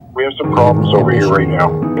We have some problems over here right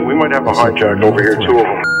now. We might have a hijack over here, two of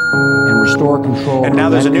them. And restore control. And now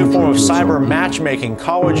there's a new form of cyber matchmaking,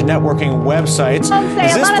 college networking websites.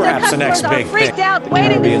 Is this perhaps the next big thing? Freaked out,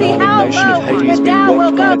 waiting to see how low the Dow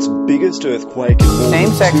will go. Its biggest earthquake in more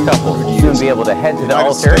Same-sex couples will soon be able to head to the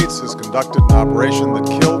altar. The United States has conducted an operation that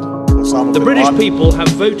killed Osama bin Laden. The British people have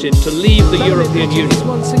voted to leave the European Union.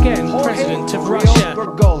 Once again, President of Russia.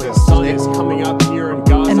 Science coming up here in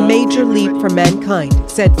Gaza. A major leap for mankind,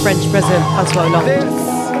 said French President François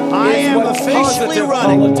Hollande. I am officially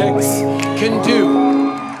running can do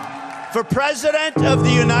for President of the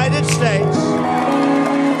United States,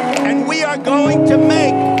 and we are going to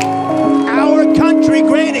make our country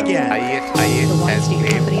great again.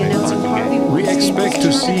 We expect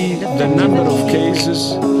to see the number of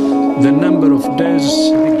cases, the number of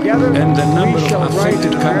deaths, and the number of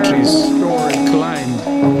affected countries climb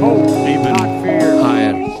even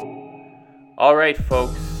higher. All right,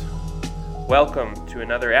 folks. Welcome to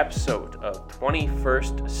another episode of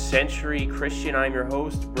 21st Century Christian. I'm your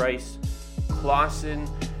host, Bryce Clausen.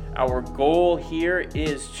 Our goal here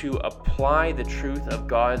is to apply the truth of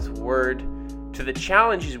God's Word to the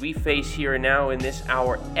challenges we face here and now in this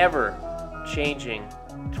our ever-changing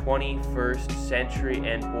 21st century.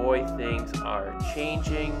 And boy, things are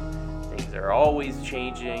changing. Things are always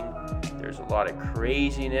changing. There's a lot of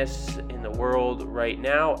craziness in the world right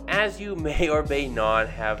now, as you may or may not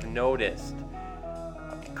have noticed.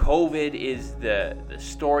 COVID is the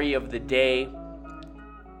story of the day.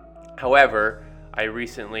 However, I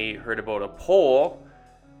recently heard about a poll.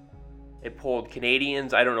 It polled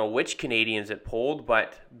Canadians. I don't know which Canadians it polled,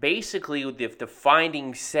 but basically the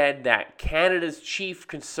findings said that Canada's chief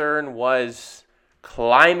concern was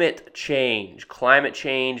climate change,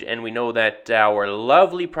 and we know that our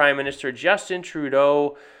lovely Prime Minister Justin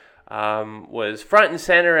Trudeau was front and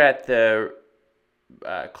center at the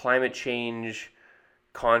climate change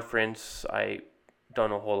conference. I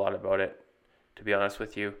don't know a whole lot about it, to be honest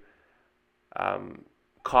with you.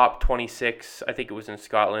 COP26, I think it was in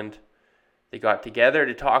Scotland. They got together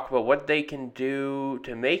to talk about what they can do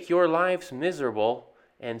to make your lives miserable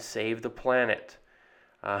and save the planet.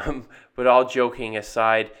 But all joking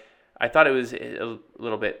aside, I thought it was a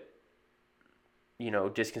little bit,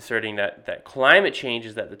 disconcerting that climate change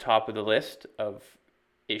is at the top of the list of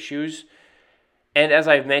issues. And as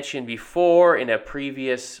I've mentioned before in a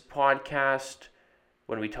previous podcast,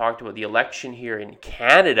 when we talked about the election here in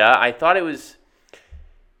Canada, I thought it was,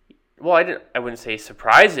 I wouldn't say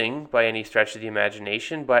surprising by any stretch of the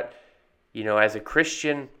imagination, but, as a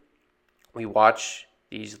Christian, we watch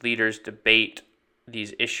these leaders debate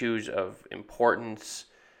these issues of importance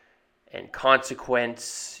and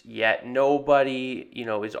consequence, yet nobody,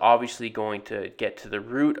 is obviously going to get to the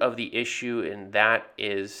root of the issue, and that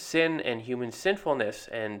is sin and human sinfulness.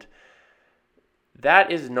 And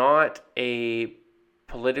that is not a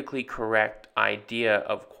politically correct idea,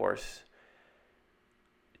 of course,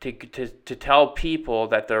 to tell people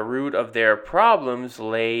that the root of their problems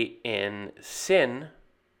lay in sin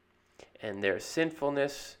and their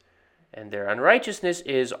sinfulness and their unrighteousness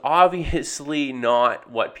is obviously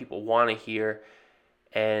not what people want to hear.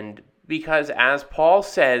 And because, as Paul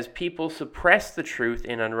says, people suppress the truth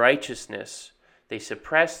in unrighteousness. They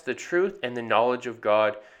suppress the truth and the knowledge of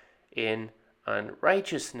God in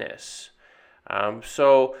unrighteousness.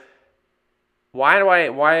 So why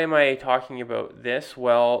am I talking about this?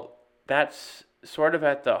 Well, that's sort of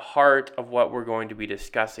at the heart of what we're going to be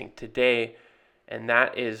discussing today, and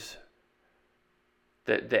that is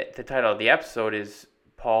the title of the episode is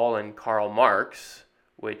Paul and Karl Marx,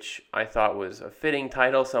 which I thought was a fitting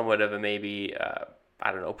title, somewhat of a maybe,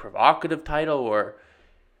 provocative title, or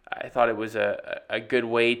I thought it was a good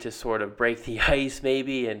way to sort of break the ice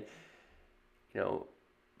maybe. And,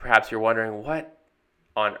 perhaps you're wondering, what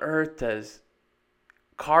on earth does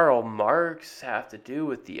Karl Marx have to do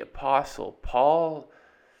with the Apostle Paul?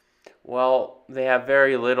 Well, they have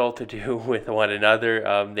very little to do with one another.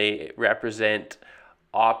 They represent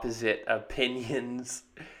opposite opinions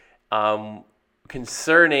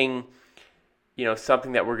concerning,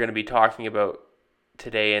 something that we're going to be talking about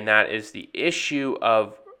today, and that is the issue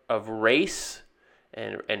of race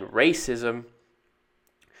and racism,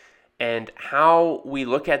 and how we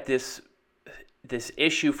look at this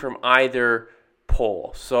issue from either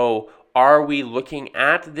pole. So, are we looking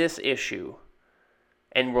at this issue?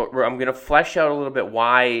 And I'm going to flesh out a little bit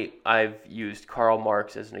why I've used Karl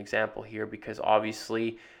Marx as an example here, because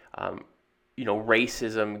obviously,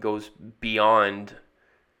 racism goes beyond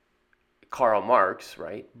Karl Marx,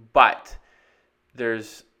 right? But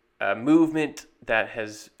there's a movement that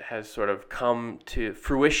has sort of come to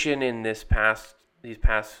fruition in these past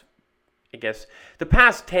I guess, the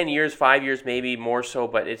past 10 years, 5 years, maybe more so,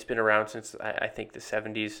 but it's been around since, I think, the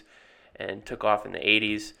 70s and took off in the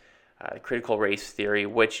 80s, critical race theory,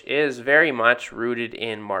 which is very much rooted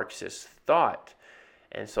in Marxist thought.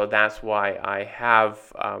 And so that's why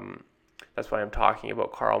that's why I'm talking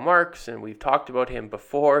about Karl Marx, and we've talked about him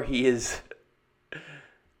before. He is,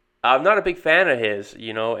 I'm not a big fan of his,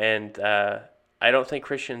 and I don't think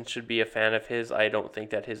Christians should be a fan of his. I don't think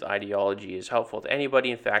that his ideology is helpful to anybody.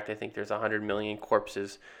 In fact, I think there's 100 million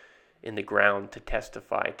corpses in the ground to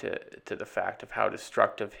testify to the fact of how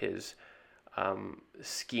destructive his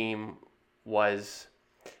scheme was.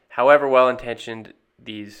 However well-intentioned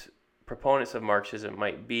these proponents of Marxism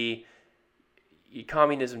might be,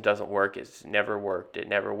 communism doesn't work. It's never worked. It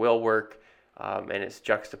never will work. And it's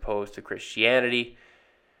juxtaposed to Christianity.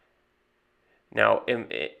 Now,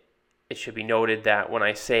 it should be noted that when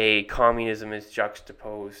I say communism is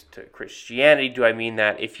juxtaposed to Christianity, do I mean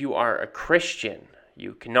that if you are a Christian,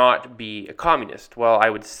 you cannot be a communist? Well, I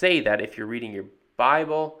would say that if you're reading your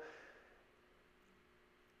Bible,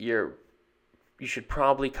 you should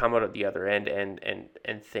probably come out at the other end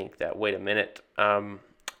and think that, wait a minute,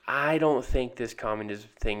 I don't think this communism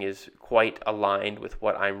thing is quite aligned with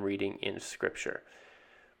what I'm reading in Scripture.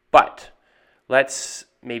 But let's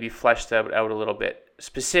maybe flesh that out a little bit,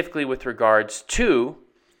 specifically with regards to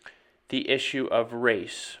the issue of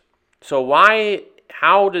race. So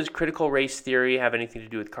how does critical race theory have anything to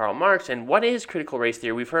do with Karl Marx? And what is critical race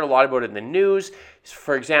theory? We've heard a lot about it in the news.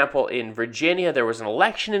 For example, in Virginia, there was an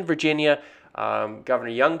election in Virginia. Governor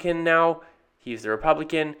Youngkin now, he's the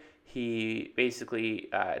Republican. He basically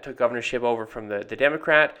took governorship over from the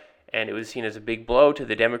Democrat, and it was seen as a big blow to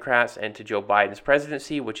the Democrats and to Joe Biden's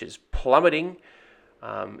presidency, which is plummeting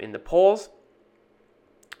in the polls.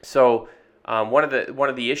 So one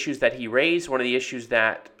of the issues that he raised, one of the issues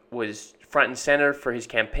that was front and center for his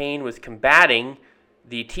campaign, was combating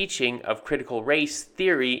the teaching of critical race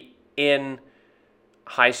theory in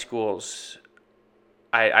high schools.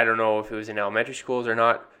 I don't know if it was in elementary schools or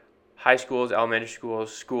not. High schools, elementary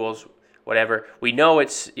schools, whatever. We know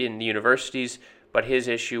it's in the universities, but his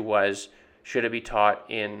issue was, should it be taught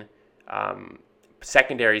in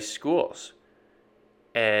secondary schools?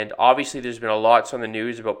 And obviously there's been a lot on the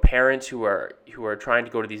news about parents who are trying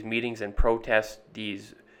to go to these meetings and protest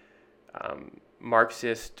these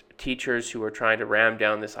Marxist teachers who are trying to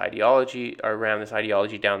ram this ideology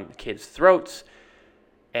down the kids' throats.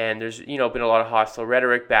 And there's been a lot of hostile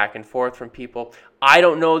rhetoric back and forth from people. I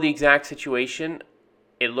don't know the exact situation.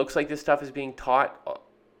 It looks like this stuff is being taught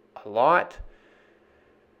a lot.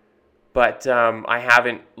 But I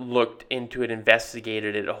haven't looked into it,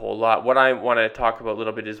 investigated it a whole lot. What I want to talk about a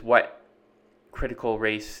little bit is what critical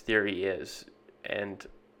race theory is. And,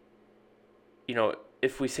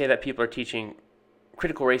 if we say that people are teaching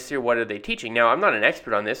critical race theory, what are they teaching? Now, I'm not an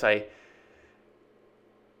expert on this. I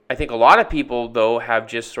think a lot of people, though, have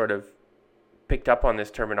just sort of picked up on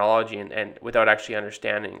this terminology and without actually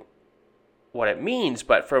understanding what it means.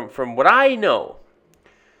 But from what I know,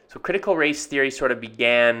 so critical race theory sort of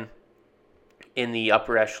began in the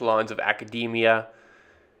upper echelons of academia.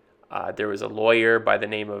 There was a lawyer by the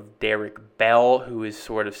name of Derek Bell who is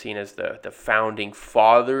sort of seen as the founding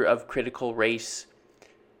father of critical race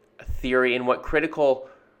theory. And what critical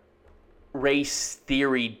race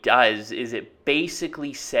theory does is it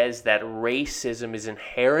basically says that racism is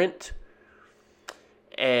inherent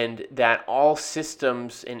and that all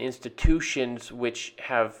systems and institutions which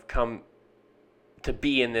have come to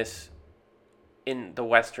be in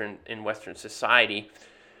Western society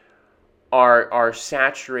are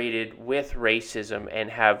saturated with racism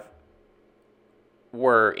and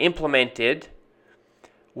were implemented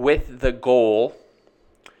with the goal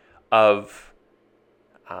of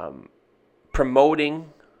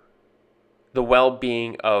promoting the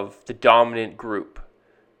well-being of the dominant group.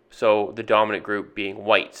 So the dominant group being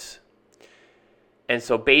whites. And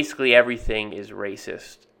so basically everything is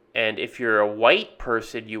racist. And if you're a white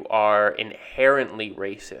person, you are inherently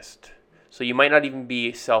racist. So you might not even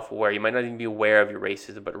be self-aware. You might not even be aware of your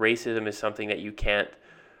racism. But racism is something that you can't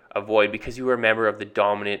avoid because you are a member of the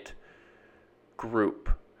dominant group.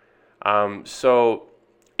 So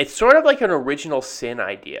it's sort of like an original sin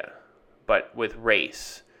idea, but with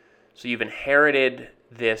race. So you've inherited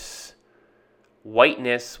this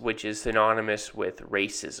whiteness, which is synonymous with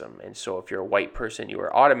racism. And so if you're a white person, you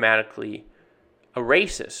are automatically a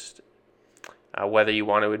racist, whether you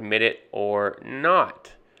want to admit it or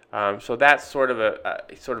not. So that's sort of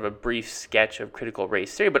a brief sketch of critical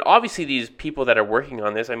race theory. But obviously these people that are working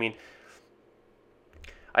on this, I mean,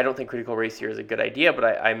 I don't think critical race theory is a good idea, but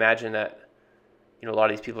I imagine that a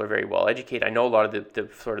lot of these people are very well educated. I know a lot of the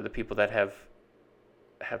sort of the people that have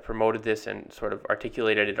promoted this and sort of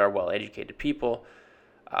articulated it are well educated people.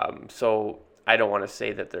 So I don't want to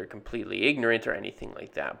say that they're completely ignorant or anything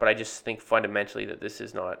like that, but I just think fundamentally that this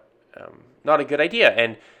is not a good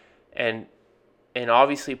idea. And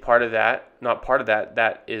obviously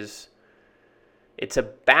that is, it's a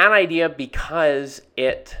bad idea because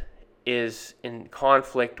it is in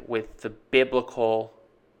conflict with the biblical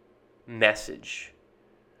message.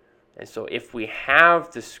 And so if we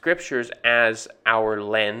have the scriptures as our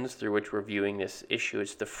lens through which we're viewing this issue,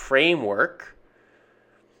 it's the framework,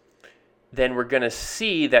 then we're going to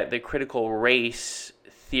see that the critical race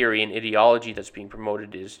theory and ideology that's being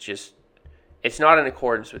promoted is just, it's not in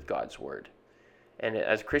accordance with God's word. And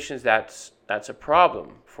as Christians, that's a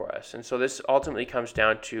problem for us. And so this ultimately comes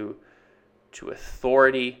down to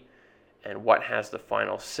authority and what has the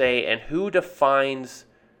final say and who defines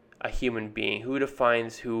a human being, who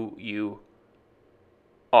defines who you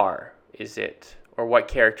are. Is it, or what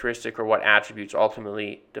characteristic or what attributes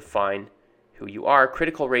ultimately define who you are?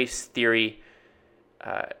 Critical race theory,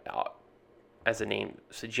 as the name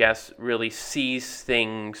suggests, really sees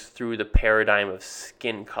things through the paradigm of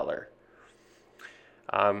skin color.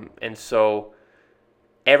 And so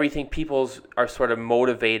everything, people are sort of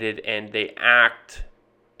motivated and they act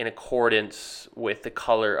in accordance with the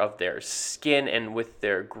color of their skin and with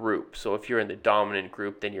their group. So if you're in the dominant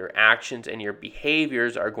group, then your actions and your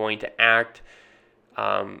behaviors are going to act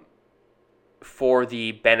for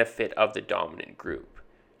the benefit of the dominant group.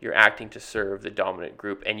 You're acting to serve the dominant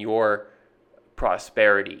group and your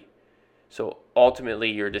prosperity. So ultimately,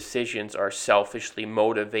 your decisions are selfishly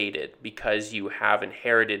motivated because you have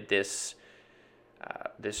inherited this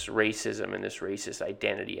racism and this racist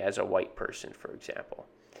identity as a white person, for example.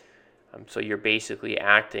 So you're basically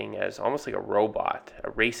acting as almost like a robot,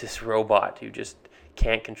 a racist robot who just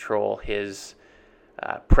can't control his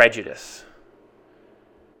prejudice.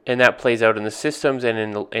 And that plays out in the systems and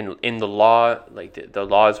in the law. Like the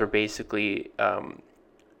laws are basically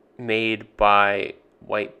made by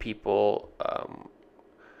white people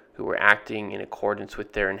who were acting in accordance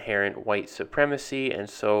with their inherent white supremacy. And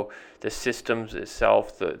so the systems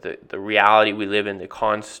itself, the reality we live in, the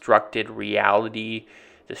constructed reality,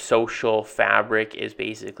 the social fabric is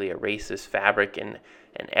basically a racist fabric, and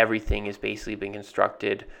everything is basically being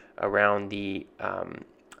constructed around the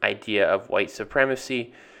idea of white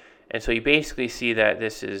supremacy. And so you basically see that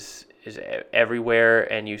this is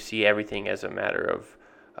everywhere, and you see everything as a matter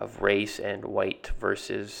of race and white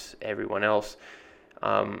versus everyone else.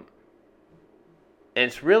 And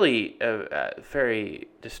it's really a very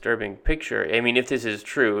disturbing picture. I mean, if this is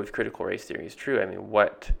true, if critical race theory is true, I mean,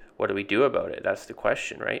 what do we do about it? That's the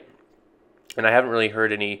question, right? And I haven't really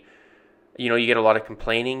heard any, you get a lot of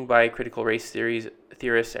complaining by critical race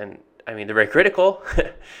theorists, and I mean, they're very critical,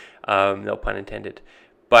 no pun intended.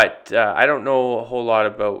 But I don't know a whole lot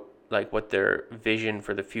about like what their vision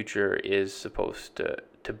for the future is supposed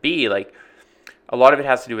to be. Like, a lot of it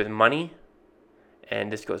has to do with money,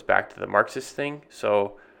 and this goes back to the Marxist thing.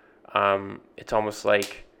 So it's almost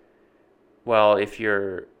like, well, if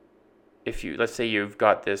you let's say you've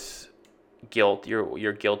got this guilt,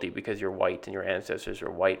 you're guilty because you're white and your ancestors are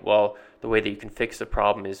white. Well, the way that you can fix the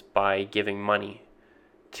problem is by giving money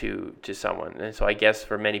to someone. And so I guess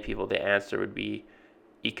for many people the answer would be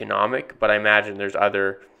economic, but I imagine there's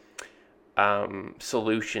other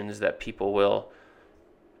solutions that people will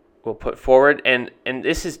put forward, and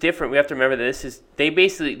this is different. We have to remember that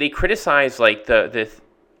they criticize like the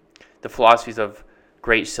philosophies of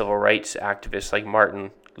great civil rights activists like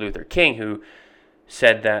Martin Luther King, who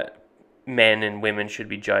said that men and women should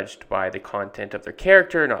be judged by the content of their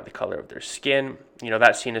character, not the color of their skin.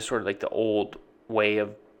 That's seen as sort of like the old way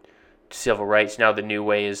of civil rights. Now the new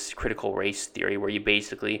way is critical race theory, where you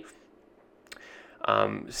basically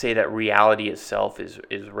say that reality itself is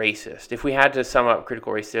racist. If we had to sum up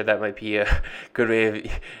critical race theory, that might be a good way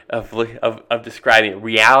of describing it.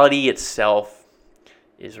 Reality itself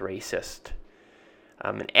is racist.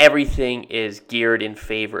 And everything is geared in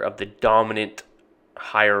favor of the dominant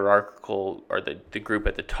hierarchical, or the group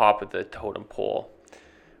at the top of the totem pole,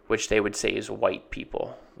 which they would say is white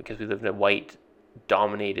people, because we live in a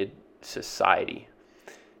white-dominated society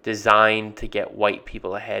designed to get white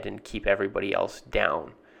people ahead and keep everybody else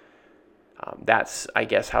down. That's, I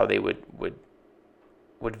guess, how they would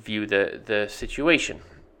view the situation.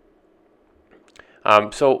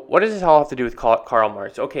 So what does this all have to do with Karl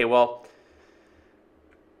Marx? Okay, well,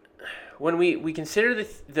 when we consider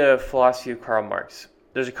the philosophy of Karl Marx,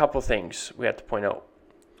 there's a couple things we have to point out.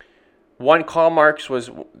 One, Karl Marx was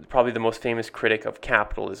probably the most famous critic of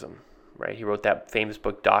capitalism. right? He wrote that famous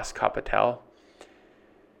book, Das Kapital.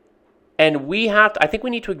 And I think we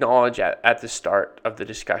need to acknowledge at the start of the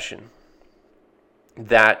discussion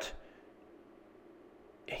that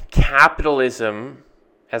capitalism,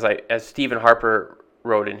 as Stephen Harper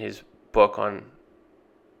wrote in his book on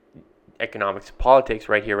economics and politics,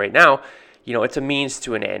 Right Here, Right Now, it's a means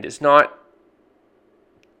to an end. It's not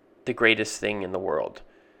the greatest thing in the world,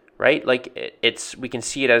 right? Like we can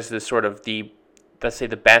see it as the sort of let's say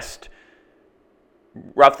the best,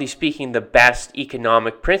 roughly speaking, the best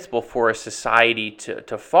economic principle for a society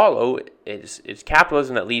to follow is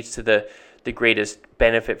capitalism that leads to the greatest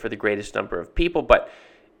benefit for the greatest number of people, but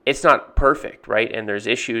it's not perfect, right? And there's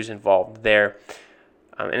issues involved there.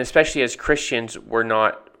 And especially as Christians,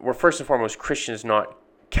 we're first and foremost Christians, not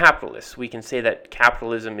capitalists. We can say that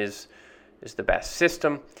capitalism is the best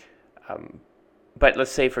system. But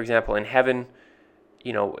let's say, for example, in heaven,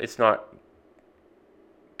 it's not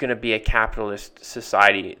going to be a capitalist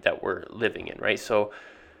society that we're living in, right? So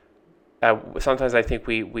sometimes I think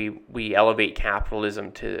we elevate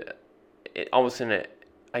capitalism to almost in an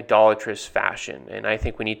idolatrous fashion, and I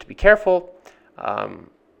think we need to be careful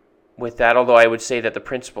with that. Although I would say that the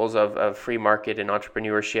principles of free market and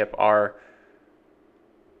entrepreneurship are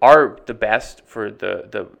the best for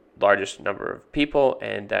the largest number of people,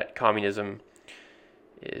 and that communism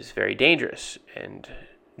is very dangerous and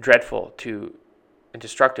dreadful and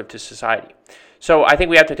destructive to society. So I think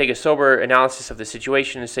we have to take a sober analysis of the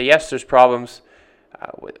situation and say, yes, there's problems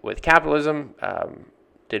with capitalism.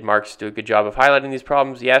 Did Marx do a good job of highlighting these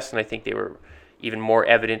problems? Yes, and I think they were even more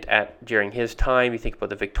evident during his time. You think about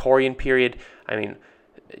the Victorian period. I mean,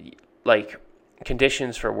 like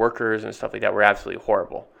conditions for workers and stuff like that were absolutely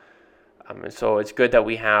horrible. And so it's good that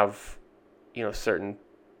we have, certain,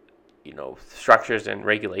 structures and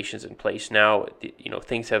regulations in place now.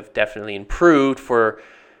 Things have definitely improved for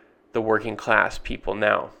the working class people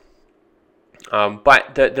now.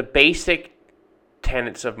 But the basic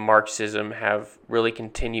tenets of Marxism have really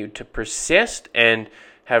continued to persist and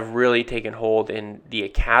have really taken hold in the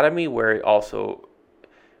academy,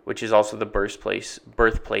 which is also the birthplace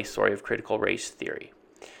of critical race theory.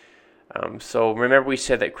 So remember, we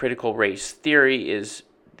said that critical race theory is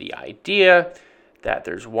the idea that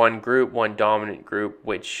there's one group, one dominant group,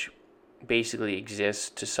 which basically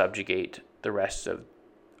exists to subjugate the rest of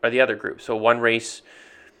the other groups. So one race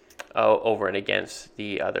over and against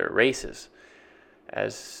the other races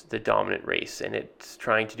as the dominant race, and it's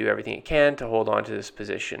trying to do everything it can to hold on to this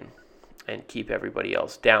position and keep everybody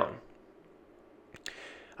else down.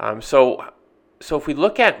 So if we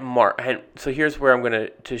look at so here's where I'm going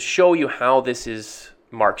to show you how this is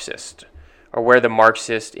Marxist, or where the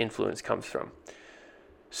Marxist influence comes from.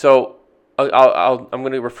 So I'm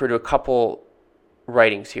going to refer to a couple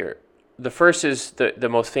writings here. The first is the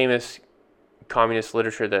most famous communist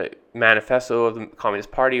literature, the Manifesto of the Communist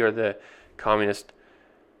Party, or the Communist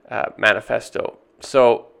Manifesto.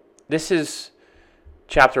 So this is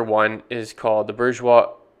chapter 1, is called the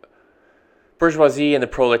bourgeoisie and the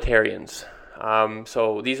proletarians.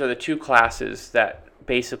 So these are the two classes that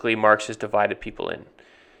basically Marx has divided people in.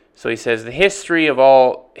 So he says, the history of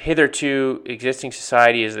all hitherto existing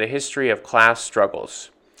society is the history of class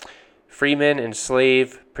struggles. Freeman and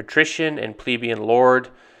slave, patrician and plebeian, lord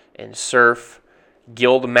and serf,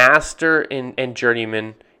 guild master and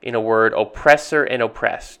journeyman, in a word, oppressor and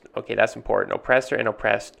oppressed. Okay, that's important. Oppressor and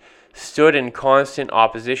oppressed stood in constant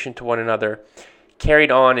opposition to one another,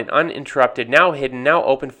 carried on an uninterrupted, now hidden, now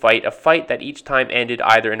open fight, a fight that each time ended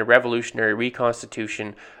either in a revolutionary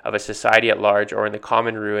reconstitution of a society at large or in the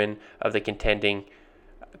common ruin of the contending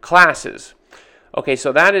classes. Okay,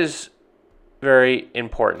 so that is very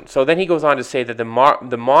important. So then he goes on to say that the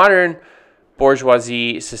modern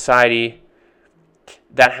bourgeoisie society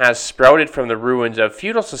that has sprouted from the ruins of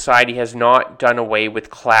feudal society has not done away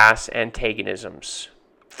with class antagonisms.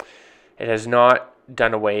 It has not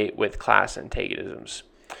done away with class antagonisms.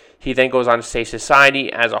 He then goes on to say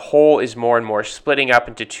society as a whole is more and more splitting up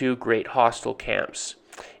into two great hostile camps,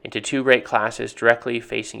 into two great classes directly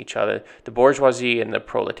facing each other, the bourgeoisie and the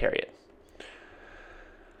proletariat.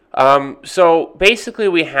 So basically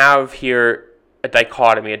we have here a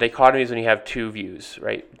dichotomy. A dichotomy is when you have two views,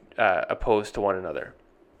 right, opposed to one another.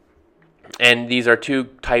 And these are two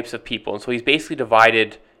types of people. And so he's basically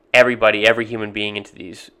divided every human being into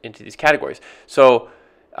these categories. So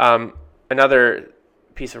another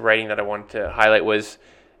piece of writing that I wanted to highlight was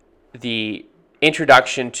the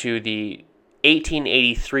introduction to the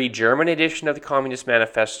 1883 German edition of the Communist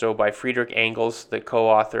Manifesto by Friedrich Engels, the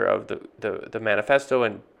co-author of the manifesto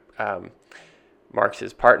and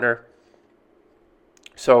Marx's partner.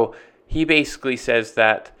 So he basically says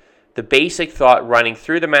that the basic thought running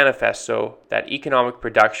through the manifesto that economic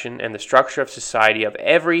production and the structure of society of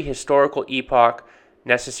every historical epoch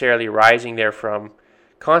necessarily arising therefrom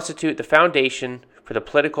constitute the foundation for the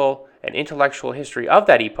political and intellectual history of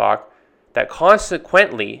that epoch, that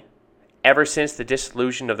consequently, ever since the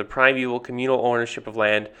dissolution of the primeval communal ownership of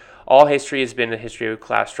land, all history has been a history of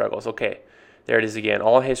class struggles. Okay, there it is again.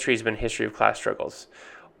 All history has been a history of class struggles.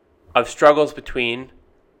 Of struggles between,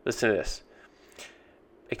 listen to this,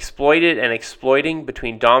 exploited and exploiting,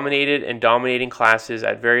 between dominated and dominating classes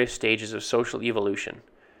at various stages of social evolution.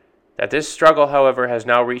 That this struggle, however, has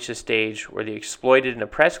now reached a stage where the exploited and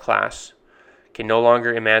oppressed class can no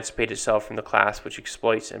longer emancipate itself from the class which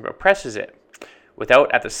exploits and oppresses it, without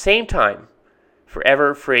at the same time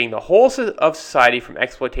forever freeing the whole of society from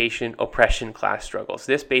exploitation, oppression, class struggles.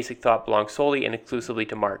 This basic thought belongs solely and exclusively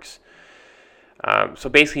to Marx. So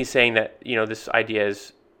basically saying that, this idea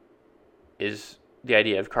is the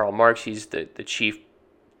idea of Karl Marx. He's the chief,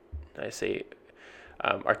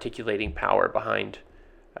 articulating power behind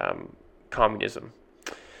communism.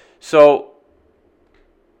 So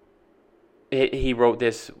he wrote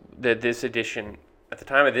this edition. At the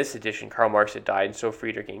time of this edition, Karl Marx had died, and so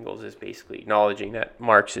Friedrich Engels is basically acknowledging that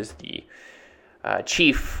Marx is the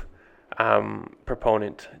chief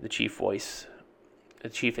proponent, the chief voice, the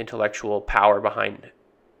chief intellectual power behind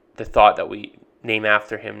the thought that we name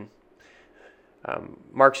after him,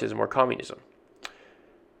 Marxism or communism.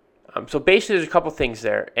 So basically there's a couple things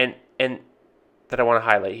there and that I want to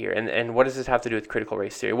highlight here. And what does this have to do with critical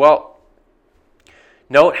race theory? Well,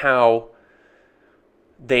 note how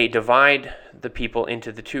they divide the people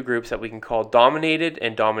into the two groups that we can call dominated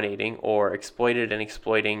and dominating, or exploited and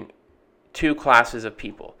exploiting, two classes of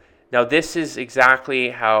people. Now, this is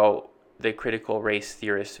exactly how the critical race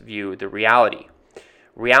theorists view the reality.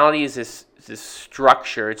 Reality is this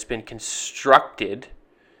structure. It's been constructed,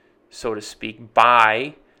 so to speak,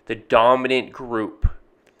 by the dominant group.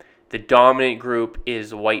 The dominant group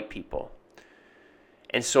is white people.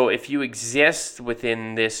 And so if you exist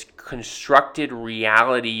within this constructed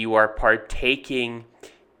reality, you are partaking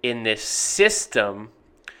in this system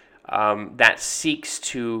that seeks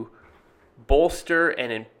to bolster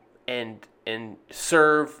and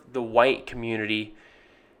serve the white community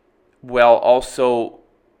while also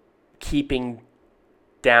keeping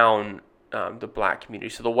down the black community.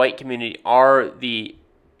 So the white community are the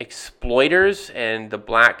exploiters, and the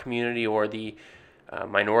black community or the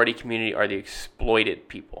minority community are the exploited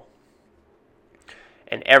people.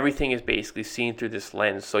 And everything is basically seen through this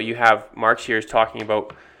lens. So you have Marx here is talking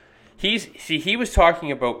about, he was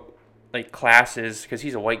talking about like classes, because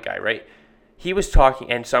he's a white guy, right? He was talking,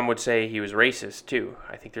 and some would say he was racist too.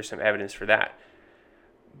 I think there's some evidence for that.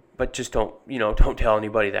 But just don't tell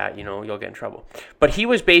anybody that, you'll get in trouble. But he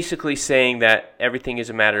was basically saying that everything is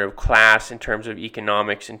a matter of class in terms of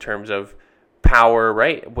economics, in terms of power,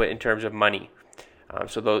 right? In terms of money.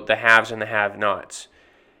 So the haves and the have-nots.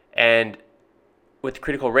 And with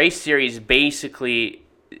critical race theories, basically,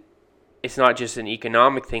 it's not just an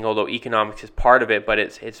economic thing, although economics is part of it, but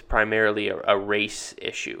it's primarily a race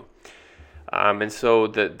issue. And so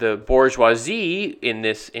the bourgeoisie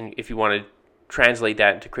if you want to translate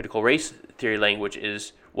that into critical race theory language,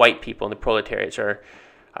 is white people, and the proletariats are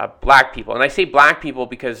black people. And I say black people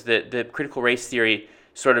because the critical race theory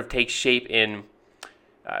sort of takes shape in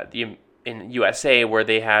USA, where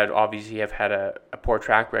they obviously have had a poor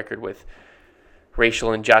track record with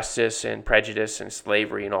racial injustice and prejudice and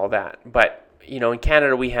slavery and all that. But, in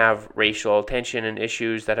Canada we have racial tension and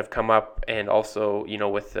issues that have come up, and also,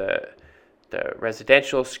 with the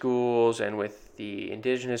residential schools and with the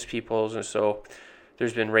indigenous peoples, and so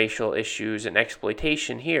there's been racial issues and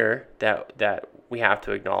exploitation here that we have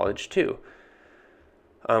to acknowledge too.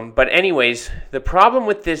 But anyways, the problem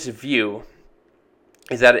with this view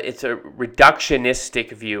is that it's a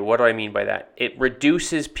reductionistic view. What do I mean by that? It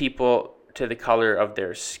reduces people to the color of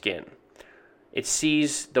their skin. It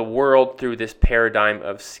sees the world through this paradigm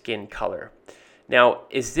of skin color. Now,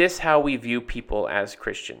 is this how we view people as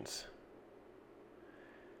Christians?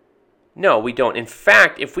 No, we don't. In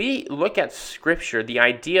fact, if we look at Scripture,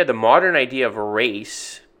 the modern idea of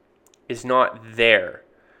race is not there.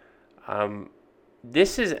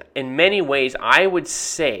 This is, in many ways, I would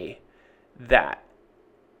say that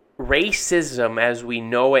racism as we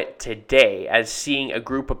know it today, as seeing a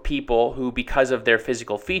group of people who, because of their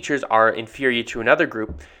physical features, are inferior to another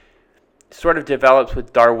group, sort of develops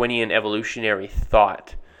with Darwinian evolutionary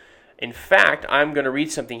thought. In fact, I'm going to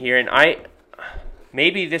read something here, and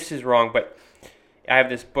maybe this is wrong, but I have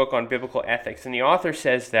this book on biblical ethics, and the author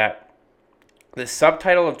says that the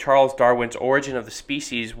subtitle of Charles Darwin's Origin of the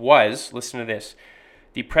Species was, listen to this,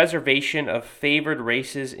 the preservation of favored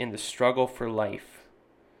races in the struggle for life.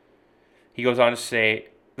 He goes on to say,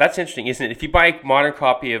 that's interesting, isn't it? If you buy a modern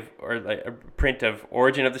copy of, or a print of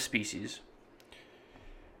Origin of the Species,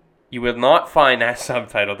 you will not find that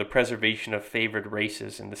subtitle, the preservation of favored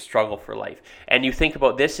races in the struggle for life. And you think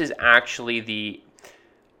about this is actually the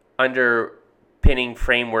underpinning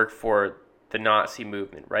framework for the Nazi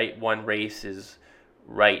movement, right? One race is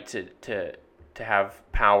right to have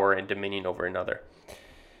power and dominion over another.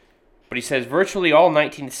 But he says virtually all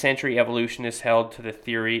 19th century evolutionists held to the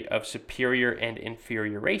theory of superior and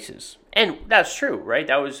inferior races. And that's true, right?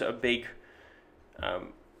 That was a big,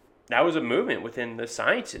 that was a movement within the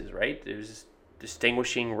sciences, right? It was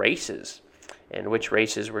distinguishing races and which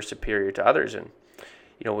races were superior to others. And,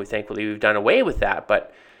 thankfully we've done away with that.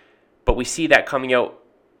 But we see that coming out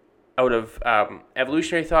of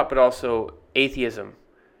evolutionary thought, but also atheism.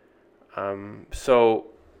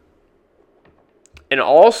 And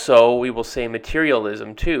also, we will say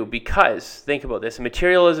materialism too, because, think about this,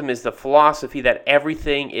 materialism is the philosophy that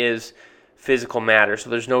everything is physical matter, so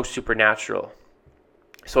there's no supernatural.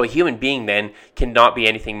 So a human being then cannot be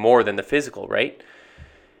anything more than the physical, right?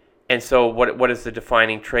 And so what is the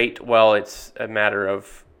defining trait? Well, it's a matter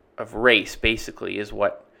of race, basically, is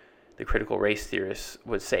what the critical race theorists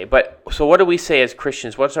would say. But so what do we say as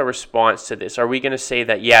Christians? What's our response to this? Are we going to say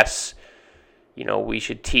that, yes, we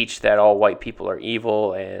should teach that all white people are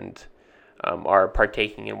evil and are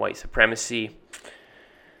partaking in white supremacy?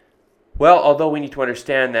 Well, although we need to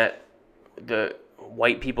understand that the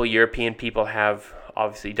white people, European people, have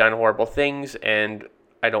obviously done horrible things, and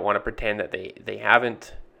I don't want to pretend that they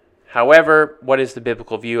haven't. However, what is the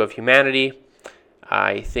biblical view of humanity?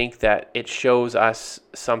 I think that it shows us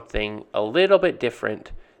something a little bit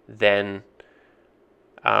different than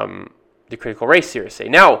the critical race theorists say.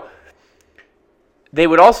 Now, they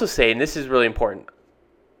would also say, and this is really important,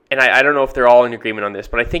 and I don't know if they're all in agreement on this,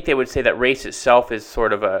 but I think they would say that race itself is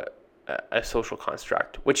sort of a social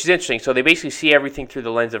construct, which is interesting. So they basically see everything through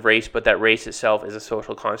the lens of race, but that race itself is a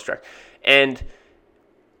social construct. And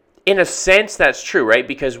in a sense, that's true, right?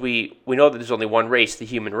 Because we know that there's only one race, the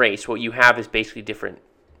human race. What you have is basically different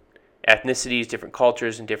ethnicities, different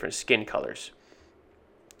cultures, and different skin colors.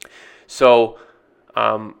 So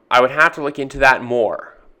I would have to look into that more.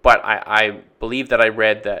 But I believe that I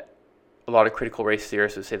read that a lot of critical race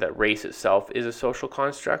theorists would say that race itself is a social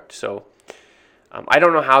construct. So I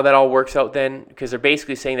don't know how that all works out then, because they're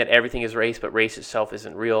basically saying that everything is race, but race itself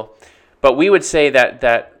isn't real. But we would say that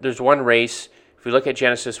there's one race. If we look at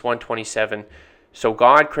Genesis 1:27, so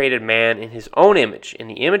God created man in his own image. In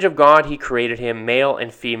the image of God, he created him, male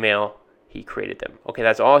and female, he created them. Okay,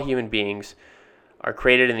 that's all human beings are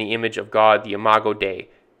created in the image of God, the Imago Dei.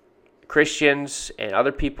 Christians and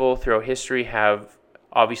other people throughout history have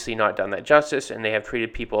obviously not done that justice, and they have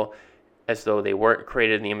treated people as though they weren't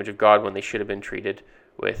created in the image of God when they should have been treated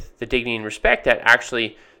with the dignity and respect that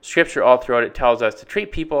actually Scripture all throughout it tells us to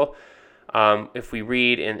treat people. If we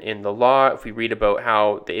read in the law, if we read about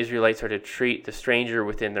how the Israelites are to treat the stranger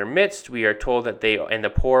within their midst, we are told that and the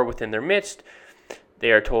poor within their midst,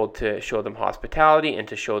 they are told to show them hospitality and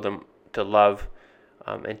to show them to love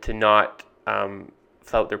and to not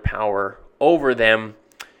flout their power over them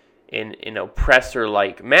in an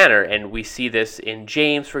oppressor-like manner. And we see this in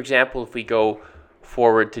James, for example. If we go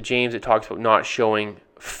forward to James, it talks about not showing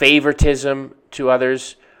favoritism to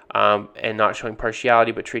others and not showing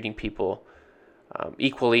partiality, but treating people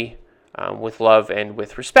equally with love and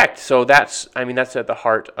with respect. So that's at the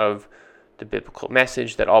heart of the biblical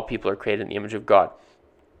message that all people are created in the image of God.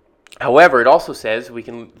 However, it also says, we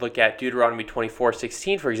can look at Deuteronomy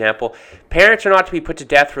 24:16, for example, parents are not to be put to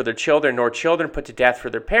death for their children, nor children put to death for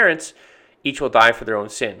their parents. Each will die for their own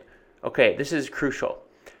sin. Okay, this is crucial.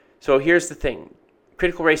 So here's the thing.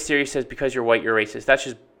 Critical race theory says because you're white, you're racist. That's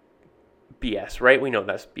just BS, right? We know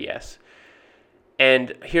that's BS.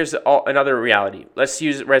 And here's another reality. Let's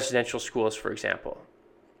use residential schools, for example.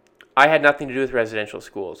 I had nothing to do with residential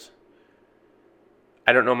schools.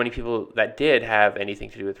 I don't know many people that did have anything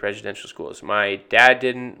to do with residential schools. My dad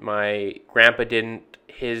didn't. My grandpa didn't.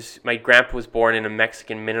 My grandpa was born in a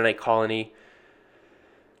Mexican Mennonite colony.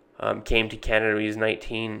 Came to Canada when he was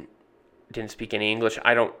 19. Didn't speak any English.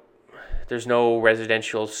 There's no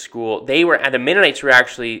residential school. The Mennonites were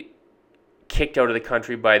actually kicked out of the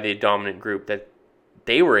country by the dominant group that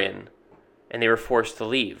they were in, and they were forced to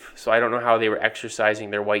leave. So I don't know how they were exercising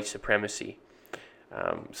their white supremacy.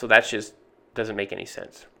 So that's just doesn't make any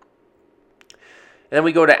sense. And then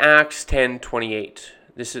we go to Acts 10:28.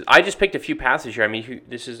 I just picked a few passages here.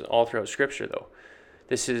 This is all throughout Scripture, though.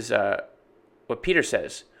 This is what Peter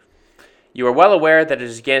says. You are well aware that it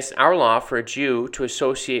is against our law for a Jew to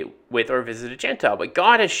associate with or visit a Gentile, but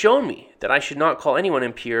God has shown me that I should not call anyone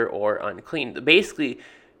impure or unclean. Basically,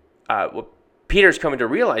 what Peter's coming to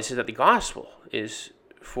realize is that the gospel is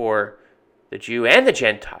for the Jew and the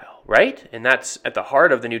Gentile, right? And that's at the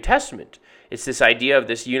heart of the New Testament. It's this idea of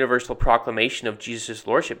this universal proclamation of Jesus'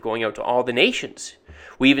 lordship going out to all the nations.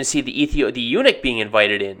 We even see the eunuch being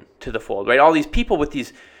invited in to the fold, right? All these people with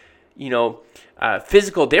these,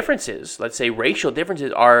 physical differences, let's say racial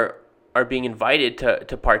differences, are being invited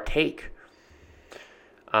to partake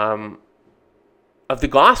of the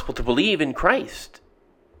gospel, to believe in Christ.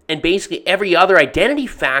 And basically every other identity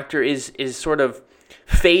factor is sort of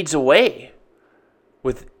fades away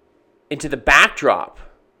into the backdrop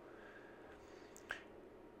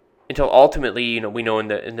until ultimately, we know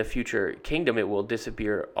in the future kingdom it will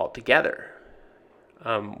disappear altogether.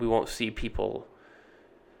 We won't see people,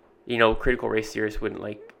 critical race theorists wouldn't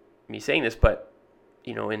like me saying this, but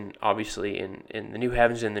obviously in the new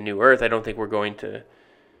heavens and the new earth, I don't think we're going to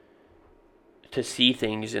see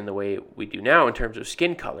things in the way we do now in terms of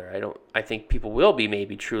skin color. I think people will be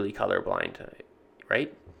maybe truly colorblind,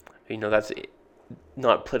 right? That's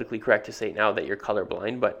not politically correct to say now that you're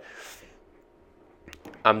colorblind, but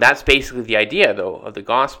that's basically the idea, though, of the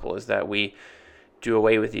gospel, is that we do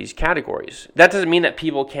away with these categories. That doesn't mean that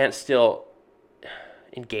people can't still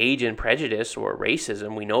engage in prejudice or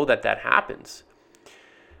racism. We know that happens.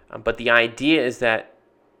 But the idea is that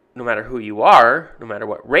no matter who you are, no matter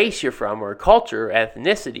what race you're from or culture or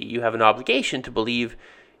ethnicity, you have an obligation to believe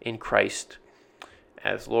in Christ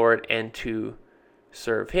as Lord and to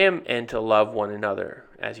serve him and to love one another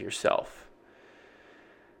as yourself.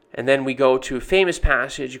 And then we go to a famous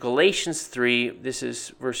passage, Galatians 3. This is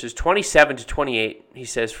verses 27 to 28. He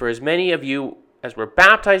says, "For as many of you as were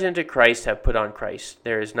baptized into Christ have put on Christ.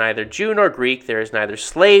 There is neither Jew nor Greek. There is neither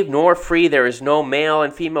slave nor free. There is no male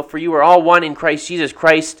and female. For you are all one in Christ Jesus."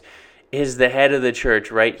 Christ is the head of the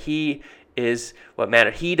church, right? He is what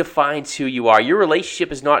matters. He defines who you are. Your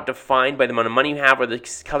relationship is not defined by the amount of money you have or the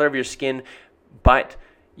color of your skin, but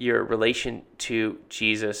your relation to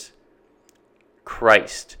Jesus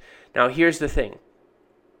Christ. Now, here's the thing.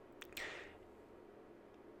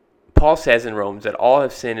 Paul says in Romans that all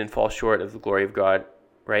have sinned and fall short of the glory of God,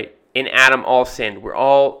 right? In Adam, all sinned. We're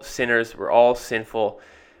all sinners. We're all sinful.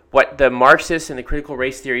 What the Marxists and the critical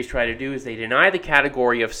race theories try to do is they deny the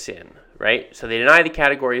category of sin, right? So they deny the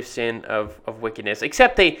category of sin, of wickedness,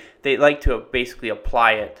 except they like to basically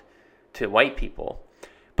apply it to white people.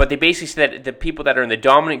 But they basically say that the people that are in the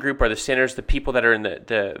dominant group are the sinners. The people that are in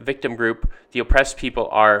the victim group, the oppressed people,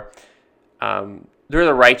 are they're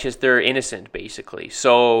the righteous. They're innocent, basically.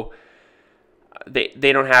 So they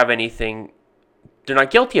don't have anything. They're not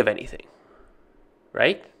guilty of anything,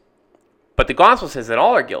 right? But the gospel says that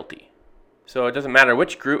all are guilty. So it doesn't matter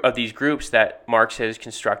which group of these groups that Marx has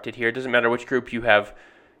constructed here. It doesn't matter which group you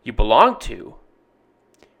belong to.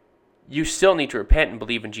 You still need to repent and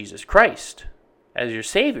believe in Jesus Christ as your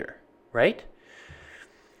Savior, right?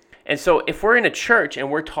 And so if we're in a church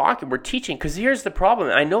and we're teaching, because here's the problem.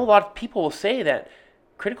 I know a lot of people will say that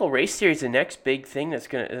critical race theory is the next big thing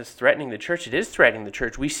that's threatening the church. It is threatening the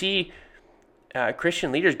church. We see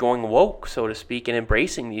Christian leaders going woke, so to speak, and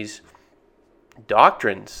embracing these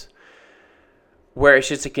doctrines where it's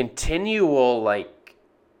just a continual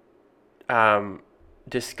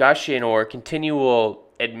discussion or continual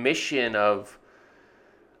admission of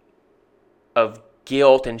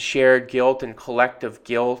guilt and shared guilt and collective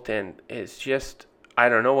guilt, and it's just, I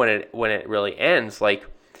don't know when it really ends.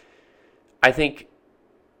 I think,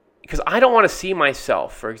 because I don't want to see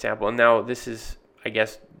myself, for example, and now this is, I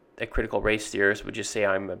guess, a critical race theorist would just say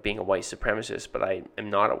I'm being a white supremacist, but I am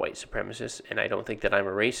not a white supremacist, and I don't think that I'm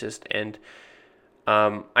a racist, and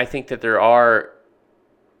I think that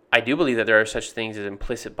I do believe that there are such things as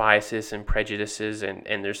implicit biases and prejudices,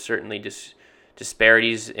 and there's certainly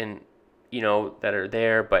disparities in that are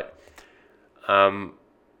there, but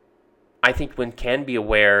I think one can be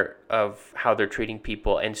aware of how they're treating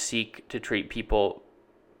people and seek to treat people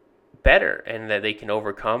better, and that they can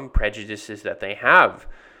overcome prejudices that they have,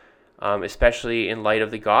 especially in light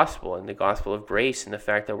of the gospel and the gospel of grace and the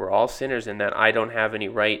fact that we're all sinners and that I don't have any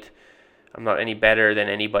right, I'm not any better than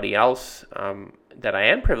anybody else, that I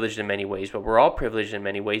am privileged in many ways, but we're all privileged in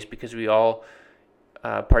many ways because we all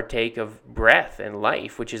partake of breath and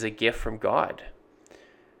life, which is a gift from God,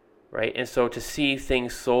 right? And so to see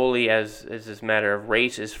things solely as this matter of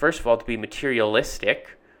race is, first of all, to be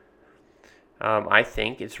materialistic. I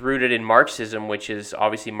think it's rooted in Marxism, which is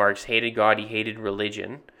obviously Marx hated God, he hated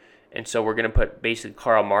religion, and so we're going to put basically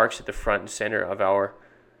Karl Marx at the front and center of our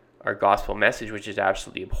our gospel message, which is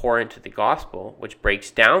absolutely abhorrent to the gospel, which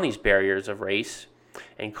breaks down these barriers of race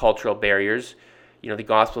and cultural barriers. The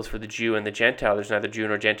gospel is for the Jew and the Gentile. There's neither Jew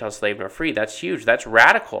nor Gentile, slave nor free. That's huge. That's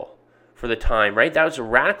radical for the time, right? That was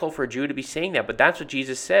radical for a Jew to be saying that, but that's what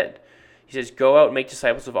Jesus said. He says, go out and make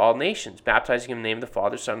disciples of all nations, baptizing them in the name of the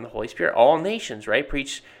Father, Son, and the Holy Spirit. All nations, right?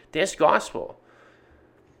 Preach this gospel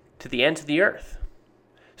to the ends of the earth.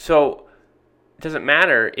 So it doesn't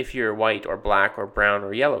matter if you're white or black or brown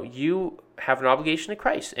or yellow. You have an obligation to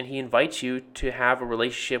Christ, and he invites you to have a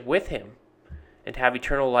relationship with him and to have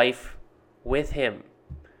eternal life with him.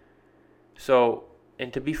 So,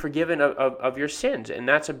 and to be forgiven of your sins. And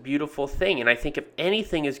that's a beautiful thing. And I think if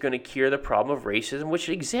anything is going to cure the problem of racism, which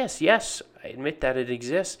exists, yes, I admit that it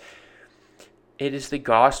exists, it is the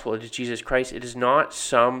gospel. It is Jesus Christ. It is not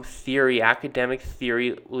some theory, academic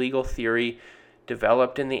theory, legal theory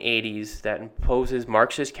developed in the 80s that imposes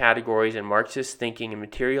Marxist categories and Marxist thinking and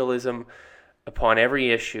materialism upon every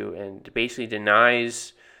issue and basically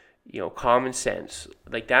denies common sense.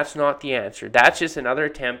 Like, that's not the answer. That's just another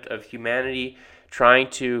attempt of humanity trying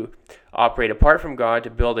to operate apart from God, to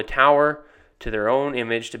build a tower to their own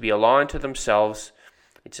image, to be a law unto themselves.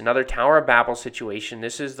 It's another Tower of Babel situation.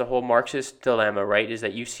 This is the whole Marxist dilemma, right? Is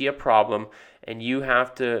that you see a problem and you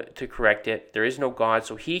have to correct it. There is no God,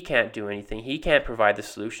 so he can't do anything. He can't provide the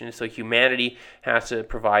solution. So humanity has to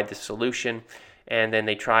provide the solution. And then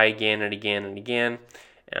they try again and again and again.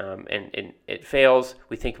 And it fails.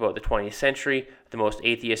 We think about the 20th century, the most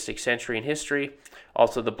atheistic century in history,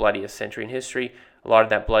 also the bloodiest century in history. A lot of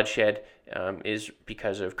that bloodshed is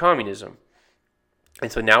because of communism.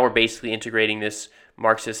 And so now we're basically integrating this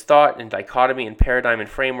Marxist thought and dichotomy and paradigm and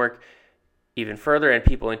framework even further, and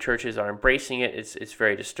people in churches are embracing it. It's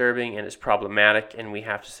very disturbing and it's problematic, and we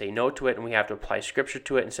have to say no to it, and we have to apply scripture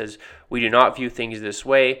to it, and says we do not view things this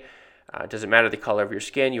way. It doesn't matter the color of your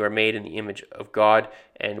skin. You are made in the image of God,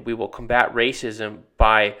 and we will combat racism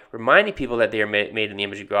by reminding people that they are made in the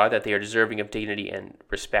image of God, that they are deserving of dignity and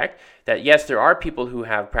respect, that yes, there are people who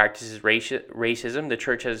have practices racism. The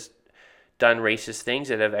church has done racist things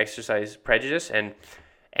that have exercised prejudice,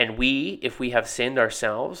 and we, if we have sinned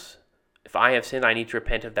ourselves, if I have sinned, I need to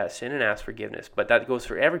repent of that sin and ask forgiveness. But that goes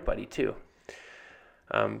for everybody too.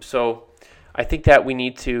 So I think that we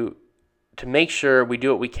need to make sure we do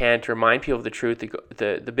what we can to remind people of the truth,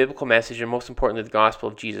 the biblical message, and most importantly, the gospel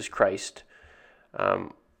of Jesus Christ,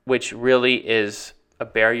 which really is a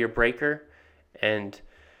barrier breaker. And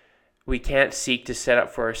we can't seek to set up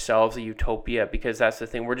for ourselves a utopia, because that's the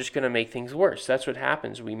thing. We're just going to make things worse. That's what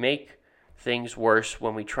happens. We make things worse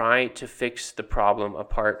when we try to fix the problem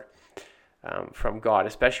apart from God,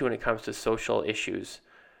 especially when it comes to social issues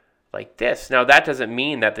like this. Now, that doesn't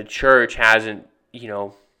mean that the church hasn't,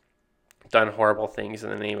 done horrible things in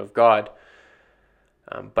the name of God.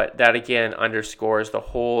 But that, again, underscores the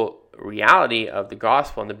whole reality of the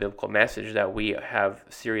gospel and the biblical message, that we have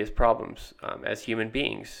serious problems as human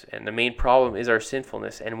beings. And the main problem is our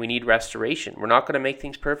sinfulness, and we need restoration. We're not going to make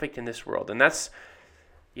things perfect in this world. And that's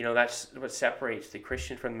what separates the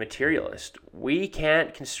Christian from the materialist. We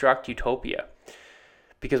can't construct utopia,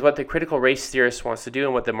 because what the critical race theorist wants to do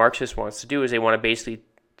and what the Marxist wants to do is they want to basically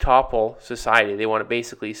topple society. They want to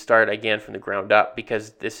basically start again from the ground up,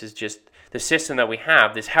 because this is just the system that we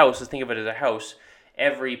have. This house, let's think of it as a house.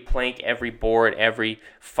 Every plank, every board, every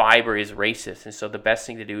fiber is racist. And so the best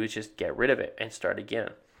thing to do is just get rid of it and start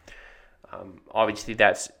again. Obviously,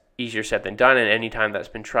 that's easier said than done, and anytime that's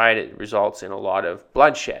been tried, it results in a lot of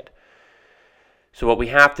bloodshed. So what we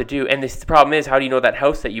have to do, and the problem is, how do you know that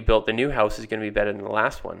house that you built, the new house, is going to be better than the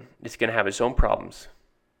last one? It's going to have its own problems.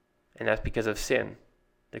 And that's because of sin.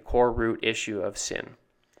 The core root issue of sin.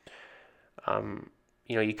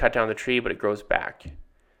 You cut down the tree, but it grows back,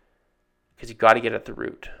 because you got to get at the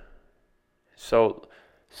root. So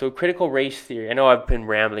critical race theory. I know I've been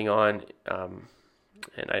rambling on,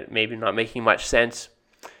 and I maybe not making much sense,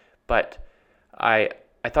 but I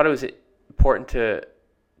thought it was important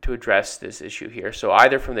to address this issue here. So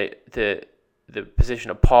either from the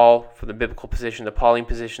position of Paul, from the biblical position, the Pauline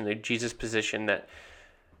position, the Jesus position, that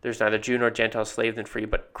there's neither Jew nor Gentile, slave nor free,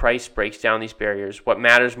 but Christ breaks down these barriers. What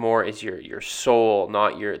matters more is your soul,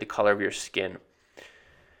 not the color of your skin.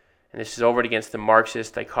 And this is over against the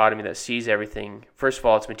Marxist dichotomy that sees everything. First of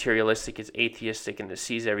all, it's materialistic, it's atheistic, and it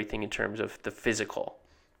sees everything in terms of the physical.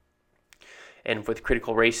 And with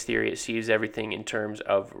critical race theory, it sees everything in terms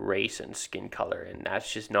of race and skin color. And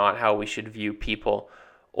that's just not how we should view people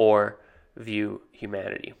or view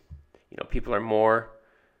humanity. People are more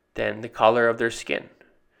than the color of their skin.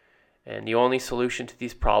 And the only solution to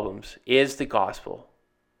these problems is the gospel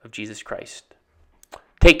of Jesus Christ.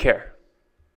 Take care.